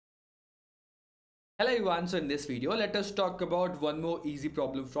Hello everyone, so in this video let us talk about one more easy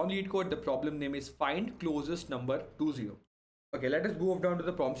problem from LeetCode. The problem name is find closest number to 0. Okay, let us move down to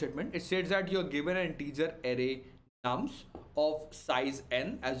the prompt statement. It states that you're given an integer array nums of size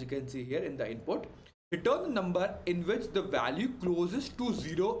n, as you can see here in the input. Return the number in which the value closest to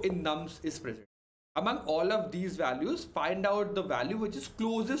 0 in nums is present. Among all of these values, find out the value which is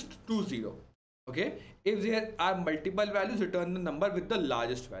closest to 0. Okay, if there are multiple values, return the number with the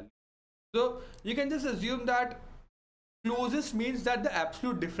largest value. So you can just assume that closest means that the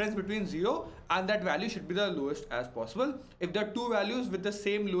absolute difference between 0 and that value should be the lowest as possible. If there are two values with the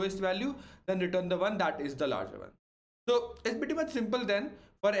same lowest value, then return the one that is the larger one. So it's pretty much simple then.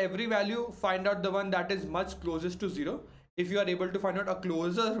 For every value, find out the one that is much closest to 0. If you are able to find out a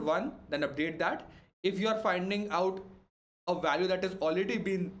closer one, then update that. If you are finding out a value that has already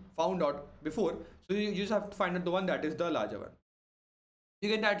been found out before, so you just have to find out the one that is the larger one. You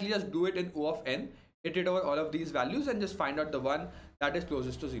can actually just do it in O of n, iterate over all of these values and just find out the one that is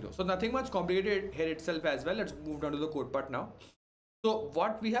closest to 0. So nothing much complicated here itself as well. Let's move down to the code part now. So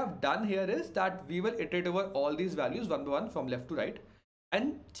what we have done here is that we will iterate over all these values one by one from left to right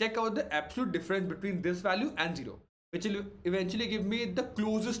and check out the absolute difference between this value and 0, which will eventually give me the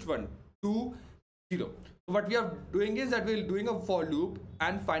closest one to 0. So what we are doing is that we're doing a for loop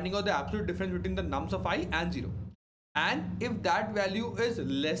and finding out the absolute difference between the nums of I and 0. And if that value is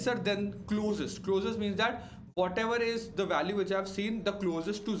lesser than closest means that whatever is the value which I have seen the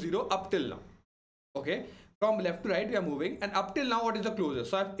closest to 0 up till now. Okay, from left to right we are moving, and up till now what is the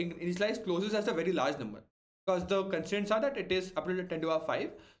closest? So I've initialized closest as a very large number because the constraints are that it is up to 10 to the power 5.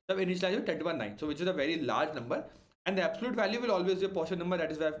 So I've initialized it 10 to the power 9, so which is a very large number, and the absolute value will always be a positive number. That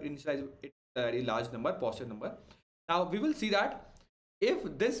is why I've initialized it a very large number, positive number. Now we will see that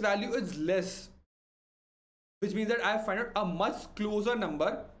if this value is less, which means that I find out a much closer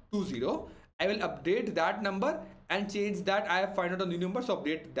number to 0, I will update that number and change that I have found out a new number, so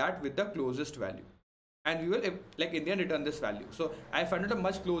update that with the closest value, and we will like in the end return this value. So I find out a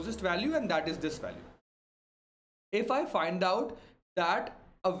much closest value, and that is this value. If I find out that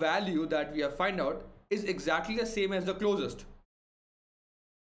a value that we have found out is exactly the same as the closest,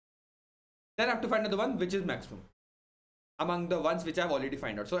 then I have to find out the one which is maximum among the ones which I've already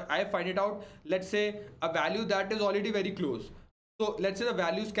found out. So I find it out, let's say a value that is already very close. So let's say the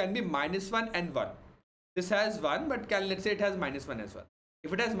values can be -1 and 1. This has 1, but let's say it has -1 as well.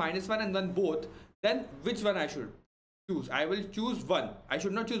 If it has -1 and 1 both, then which one I should choose? I will choose 1. I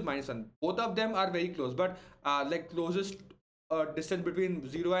should not choose -1. Both of them are very close, but like closest distance between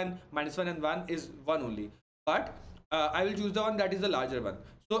 0 and -1 and 1 is 1 only. But I will choose the one that is the larger one.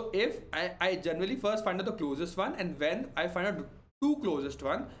 So if I generally first find out the closest one, and when I find out two closest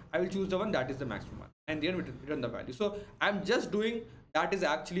one, I will choose the one that is the maximum one, and then return the value. So I'm just doing that is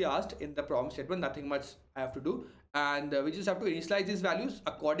actually asked in the prompt statement. Nothing much I have to do, and we just have to initialize these values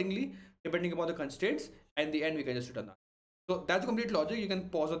accordingly depending upon the constraints, and in the end we can just return that. So that's the complete logic. You can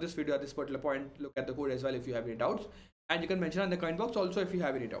pause on this video at this particular point, look at the code as well if you have any doubts, and you can mention in the comment box also if you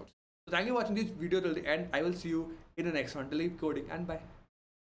have any doubts. So thank you for watching this video till the end. I will see you in the next one. Till leave coding, and bye.